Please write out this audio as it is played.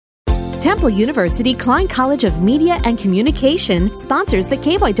Temple University Klein College of Media and Communication sponsors the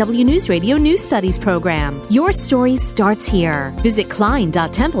KYW News Radio News Studies program. Your story starts here. Visit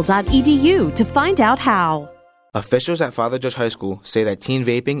klein.temple.edu to find out how. Officials at Father Judge High School say that teen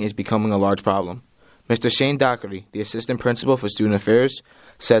vaping is becoming a large problem. Mr. Shane Dockery, the assistant principal for student affairs,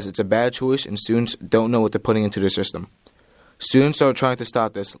 says it's a bad choice and students don't know what they're putting into their system. Students are trying to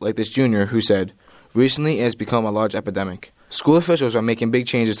stop this, like this junior who said, "Recently it has become a large epidemic." School officials are making big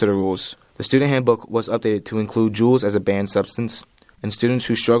changes to the rules. The student handbook was updated to include Juuls as a banned substance, and students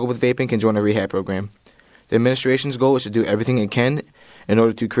who struggle with vaping can join a rehab program. The administration's goal is to do everything it can in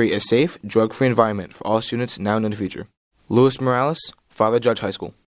order to create a safe, drug-free environment for all students now and in the future. Luis Morales, Father Judge High School.